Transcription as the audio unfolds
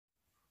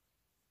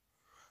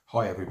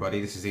Hi everybody,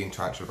 this is Ian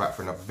Tarantula back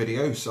for another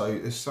video. So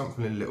there's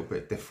something a little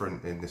bit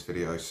different in this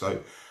video.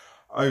 So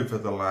over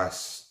the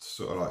last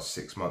sort of like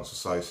 6 months or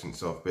so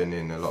since I've been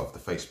in a lot of the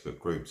Facebook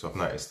groups, I've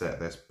noticed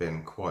that there's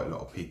been quite a lot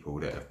of people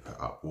that have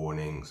put up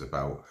warnings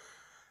about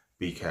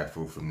be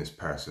careful from this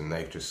person.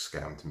 They've just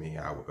scammed me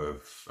out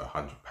of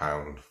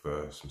 £100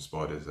 for some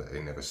spiders that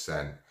they never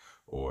sent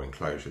or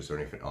enclosures or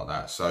anything like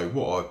that. So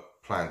what I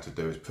plan to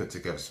do is put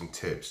together some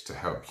tips to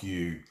help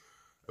you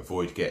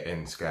avoid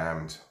getting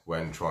scammed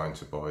when trying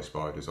to buy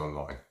spiders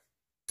online.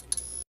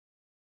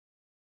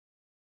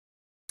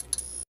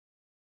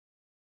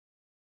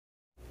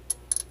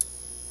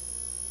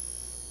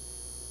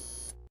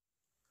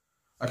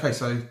 Okay,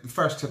 so the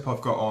first tip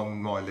I've got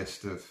on my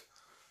list of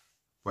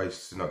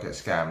ways to not get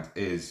scammed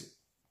is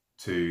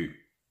to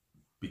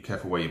be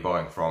careful where you're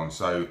buying from.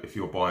 So if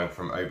you're buying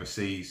from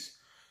overseas,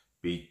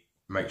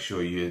 make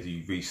sure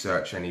you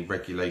research any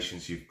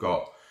regulations you've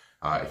got.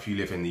 If you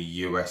live in the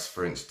US,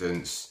 for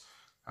instance,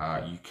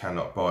 you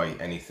cannot buy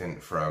anything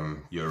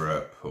from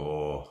Europe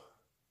or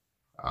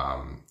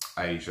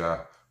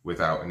Asia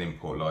without an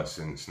import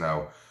license.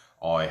 Now,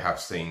 I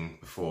have seen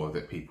before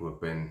that people have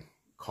been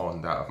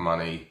conned out of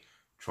money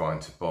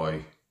trying to buy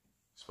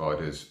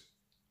spiders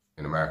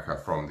in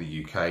America from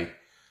the UK.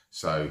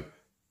 So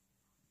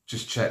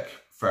just check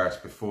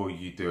first before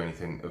you do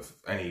anything of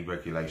any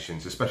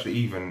regulations, especially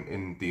even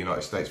in the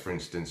United States, for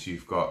instance,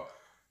 you've got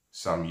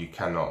some you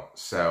cannot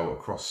sell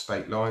across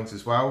state lines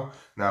as well.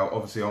 Now,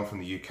 obviously I'm from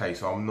the UK,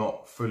 so I'm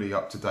not fully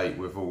up to date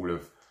with all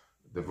of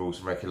the rules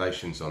and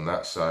regulations on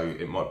that. So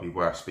it might be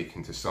worth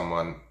speaking to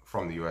someone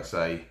from the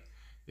USA,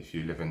 if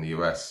you live in the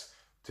US,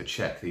 to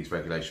check these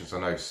regulations.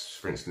 I know,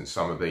 for instance,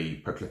 some of the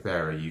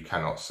Proclithera you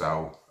cannot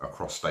sell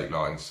across state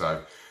lines.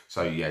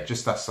 So yeah,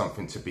 just that's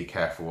something to be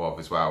careful of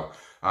as well.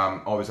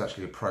 I was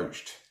actually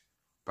approached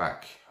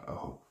back,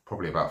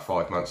 probably about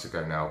 5 months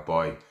ago now,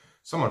 by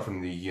someone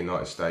from the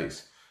United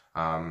States,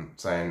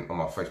 saying on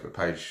my Facebook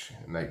page,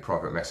 and they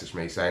private messaged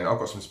me saying, I've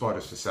got some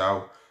spiders for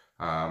sale.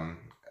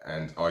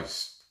 And I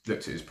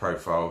looked at his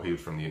profile. He was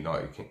from the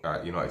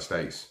United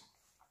States.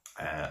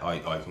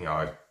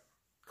 I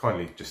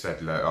kindly just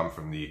said, look, I'm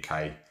from the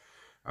UK.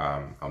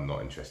 I'm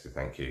not interested,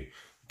 thank you.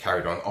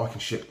 Carried on. I can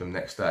ship them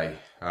next day.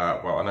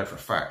 Well, I know for a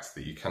fact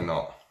that you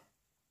cannot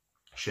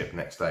ship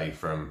next day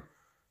from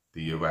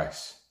the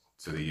US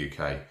to the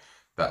UK.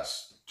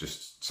 That's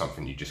just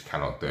something you just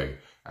cannot do.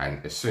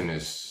 And as soon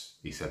as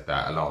he said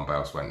that, alarm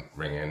bells went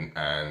ringing,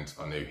 and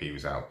I knew he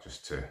was out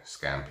just to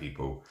scam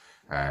people.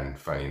 And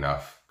funny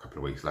enough, a couple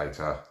of weeks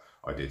later,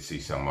 I did see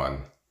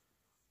someone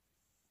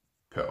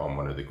put on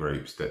one of the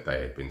groups that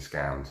they had been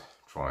scammed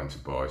trying to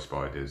buy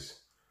spiders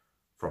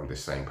from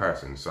this same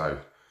person. So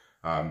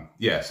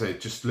yeah, so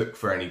just look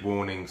for any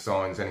warning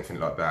signs,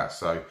 anything like that.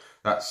 So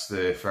that's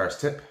the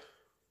first tip.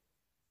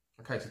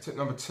 Okay, so tip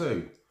number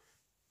 2,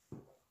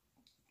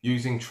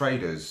 using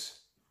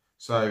traders.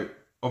 So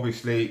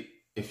obviously,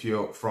 if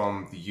you're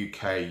from the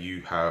UK,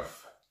 you have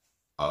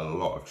a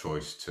lot of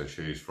choice to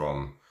choose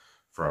from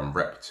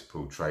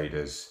reputable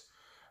traders.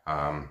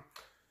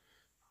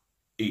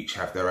 Each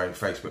have their own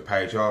Facebook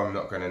page. I'm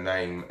not going to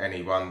name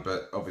anyone,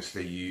 but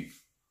obviously you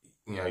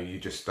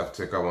just have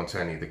to go onto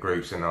any of the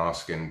groups and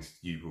ask, and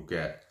you will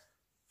get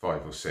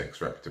 5 or 6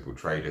 reputable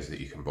traders that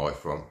you can buy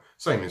from.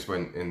 Same as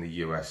when in the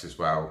US as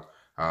well.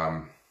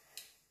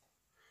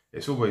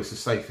 It's always the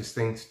safest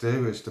thing to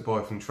do is to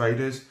buy from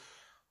traders.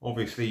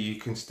 Obviously, you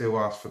can still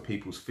ask for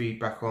people's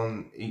feedback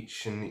on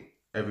each and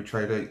every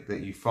trader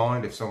that you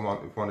find. If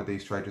one of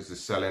these traders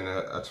is selling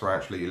a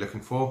tarantula you're looking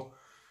for,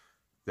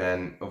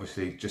 then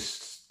obviously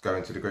just go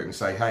into the group and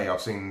say, hey, I've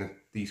seen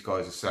these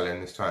guys are selling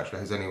this tarantula.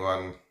 Has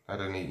anyone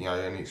had any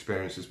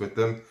experiences with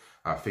them?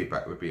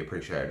 Feedback would be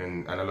appreciated,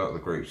 and a lot of the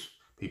groups,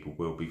 people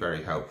will be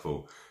very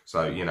helpful.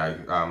 So,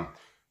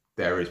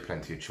 there is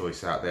plenty of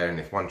choice out there, and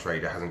if one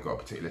trader hasn't got a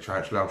particular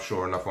tarantula, I'm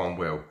sure another one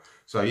will.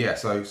 So yeah,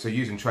 so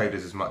using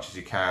traders as much as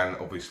you can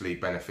obviously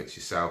benefits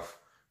yourself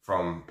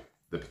from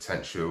the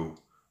potential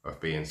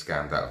of being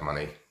scammed out of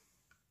money.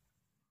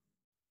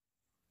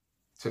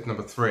 Tip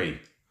number 3,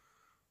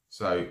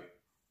 so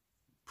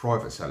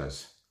private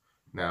sellers.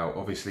 Now,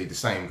 obviously the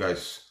same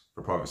goes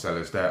for private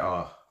sellers. There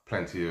are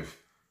plenty of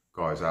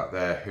guys out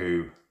there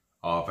who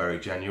are very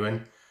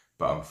genuine,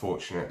 but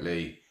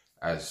unfortunately,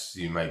 as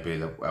you may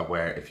be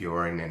aware if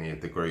you're in any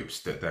of the groups,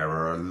 that there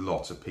are a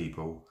lot of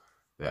people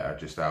that are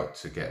just out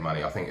to get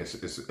money. I think it's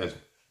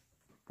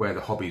where the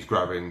hobby's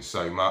growing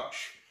so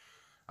much,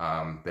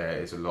 there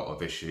is a lot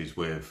of issues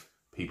with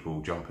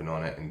people jumping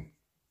on it and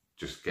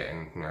just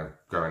getting,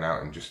 going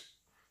out and just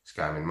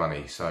scamming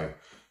money. So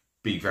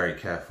be very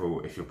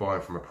careful if you're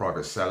buying from a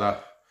private seller.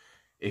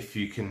 If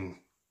you can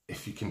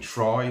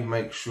try,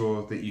 make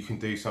sure that you can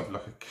do something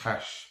like a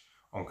cash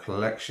on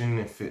collection.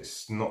 If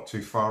it's not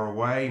too far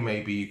away,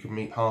 maybe you can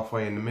meet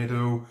halfway in the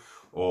middle,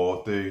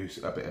 or do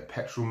a bit of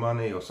petrol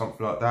money or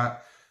something like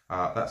that.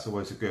 That's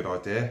always a good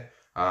idea.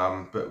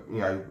 But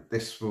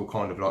this will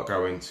kind of like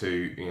go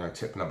into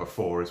tip number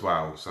 4 as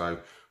well. So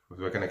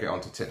we're going to get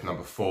on to tip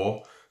number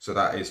 4. So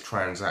that is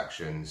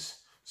transactions.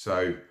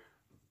 So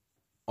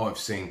I've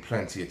seen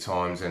plenty of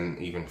times, and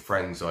even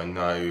friends I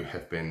know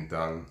have been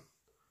done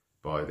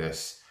by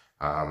this.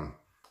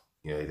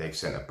 You know, they've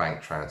sent a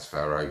bank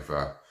transfer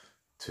over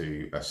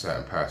to a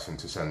certain person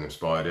to send them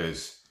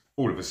spiders.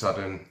 All of a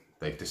sudden,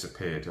 they've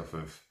disappeared off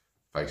of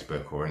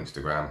Facebook or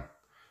Instagram.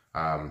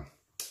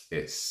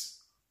 It's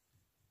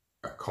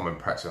a common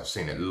practice. I've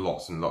seen it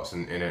lots and lots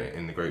in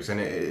the groups, and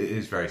it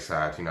is very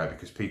sad, you know,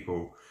 because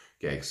people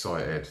get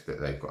excited that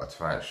they've got a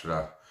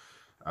tarantula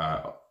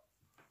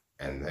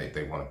and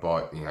they want to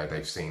buy it. You know,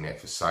 they've seen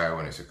it for sale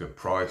and it's a good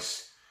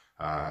price.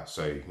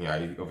 So, you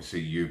know,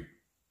 obviously you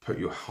put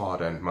your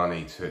hard-earned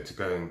money to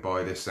go and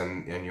buy this,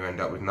 and you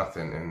end up with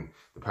nothing, and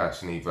the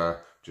person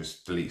either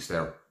just deletes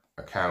their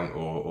account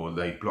or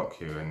they block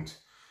you.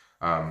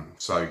 And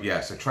so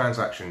yeah, so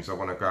transactions I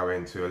want to go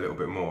into a little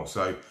bit more.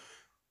 So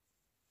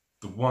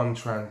the one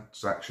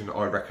transaction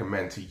I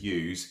recommend to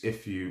use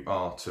if you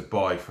are to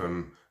buy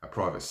from a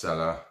private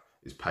seller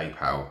is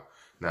PayPal.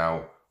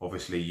 Now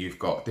obviously you've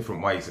got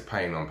different ways of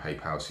paying on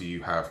PayPal. So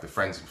you have the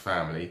friends and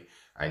family,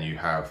 and you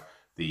have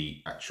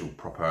the actual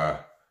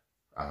proper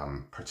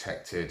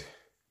protected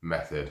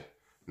method.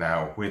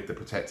 Now with the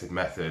protected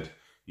method,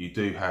 you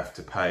do have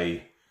to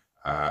pay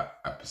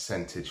a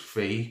percentage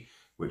fee,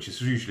 which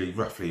is usually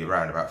roughly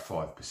around about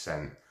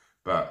 5%.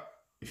 But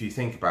if you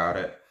think about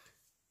it,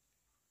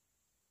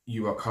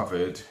 you are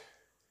covered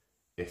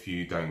if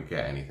you don't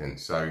get anything.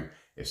 So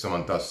if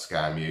someone does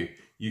scam you,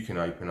 you can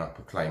open up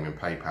a claim in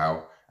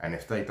PayPal, and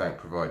if they don't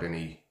provide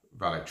any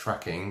valid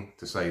tracking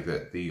to say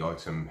that the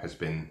item has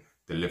been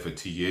delivered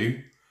to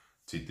you,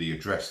 to the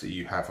address that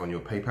you have on your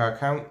PayPal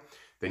account,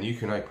 then you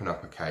can open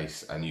up a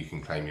case and you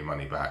can claim your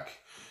money back.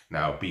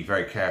 Now be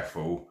very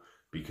careful,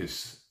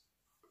 because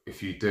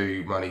if you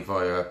do money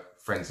via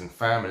friends and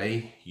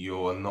family,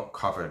 you're not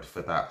covered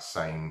for that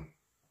same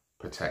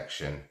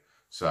protection.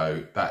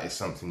 So that is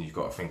something you've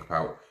got to think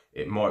about.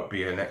 It might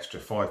be an extra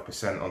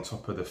 5% on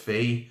top of the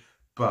fee,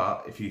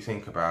 but if you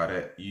think about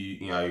it,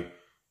 you know,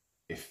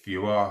 if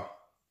you are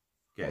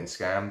getting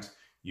scammed,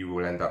 you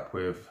will end up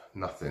with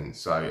nothing.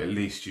 So at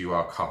least you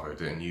are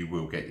covered, and you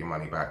will get your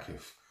money back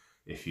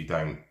if you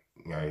don't,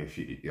 you know, if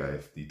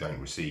you don't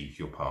receive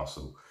your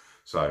parcel.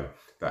 So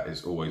that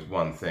is always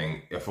one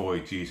thing.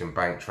 Avoid using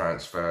bank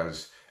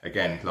transfers.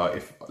 Again,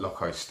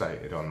 like I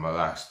stated on my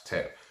last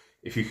tip,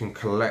 if you can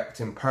collect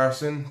in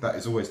person, that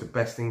is always the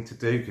best thing to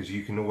do, because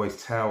you can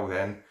always tell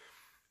then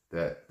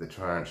that the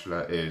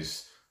tarantula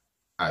is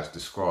as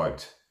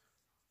described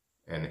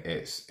and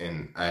it's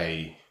in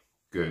a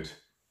good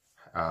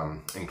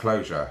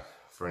enclosure,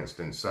 for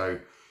instance. So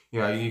you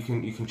know, you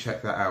can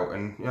check that out.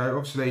 And you know,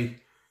 obviously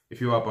if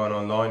you are buying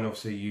online,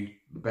 obviously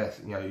the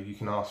best, you know, you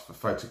can ask for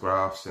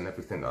photographs and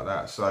everything like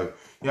that. So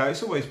you know,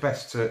 it's always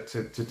best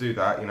to do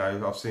that. You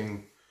know, I've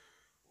seen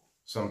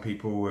some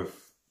people have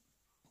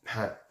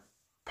had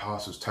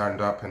parcels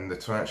turned up and the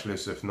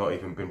tarantulas have not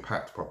even been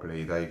packed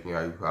properly. They've, you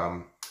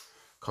know,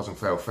 Cousin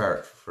Fail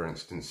Ferret, for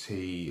instance,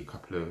 he a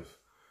couple of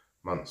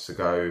months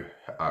ago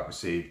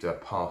received a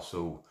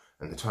parcel,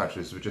 and the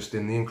tarantulas were just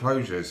in the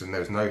enclosures, and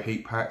there was no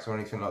heat packs or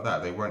anything like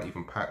that. They weren't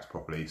even packed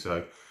properly.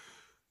 So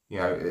you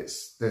know,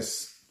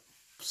 there's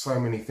so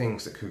many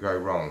things that could go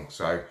wrong.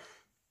 So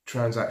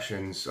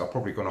transactions, I've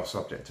probably gone off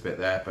subject a bit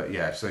there, but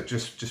yeah, so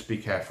just be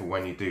careful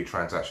when you do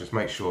transactions.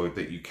 Make sure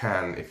that you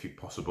can, if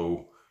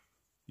possible,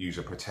 use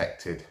a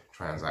protected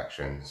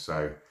transaction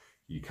so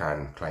you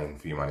can claim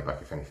for your money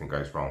back if anything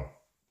goes wrong.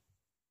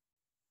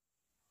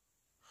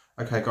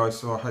 Okay guys,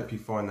 so I hope you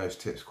find those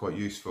tips quite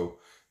useful.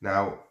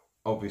 Now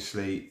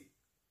obviously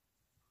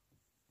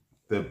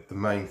the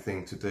main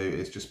thing to do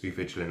is just be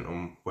vigilant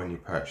on when you're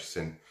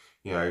purchasing.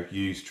 You know,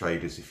 use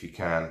traders if you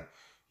can,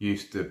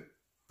 use the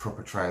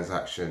proper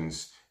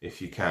transactions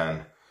if you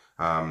can.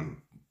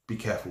 Be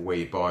careful where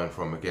you're buying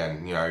from.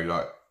 Again, you know,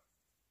 like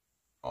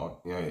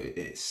you know,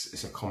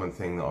 it's a common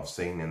thing that I've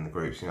seen in the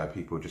groups. You know,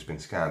 people have just been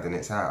scammed, and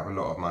it's out of a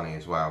lot of money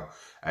as well.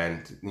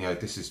 And you know,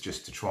 this is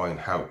just to try and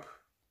help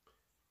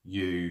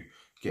you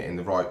get in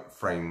the right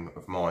frame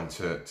of mind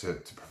to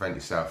prevent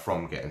yourself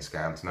from getting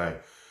scammed.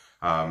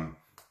 Now,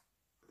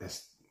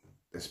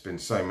 there's been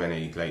so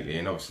many lately,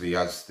 and obviously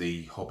as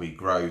the hobby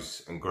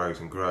grows and grows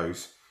and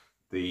grows,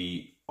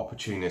 the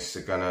opportunists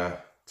are gonna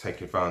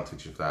take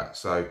advantage of that.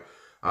 So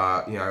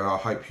you know, I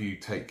hope you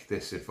take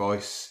this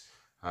advice.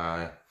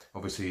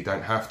 Obviously you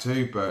don't have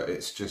to, but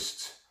it's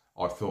just,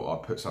 I thought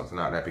I'd put something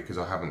out there because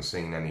I haven't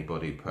seen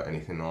anybody put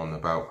anything on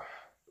about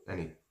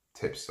any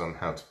tips on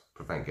how to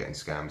prevent getting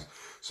scams.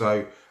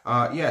 So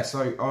yeah,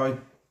 so I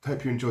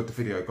hope you enjoyed the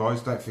video,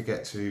 guys. Don't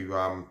forget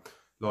to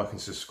like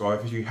and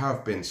subscribe. If you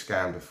have been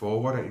scammed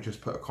before, why don't you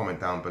just put a comment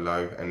down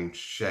below and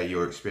share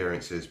your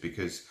experiences,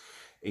 because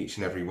each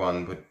and every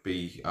one would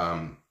be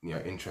you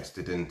know,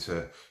 interested into,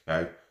 you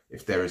know,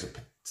 if there is a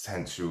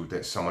potential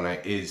that someone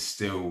is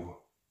still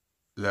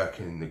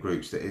lurking in the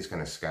groups that is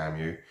going to scam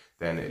you,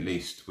 then at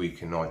least we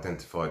can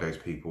identify those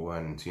people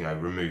and, you know,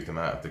 remove them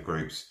out of the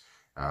groups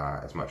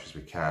as much as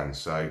we can.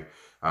 So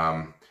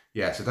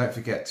yeah, so don't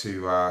forget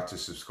to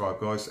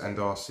subscribe, guys, and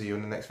I'll see you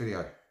in the next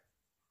video.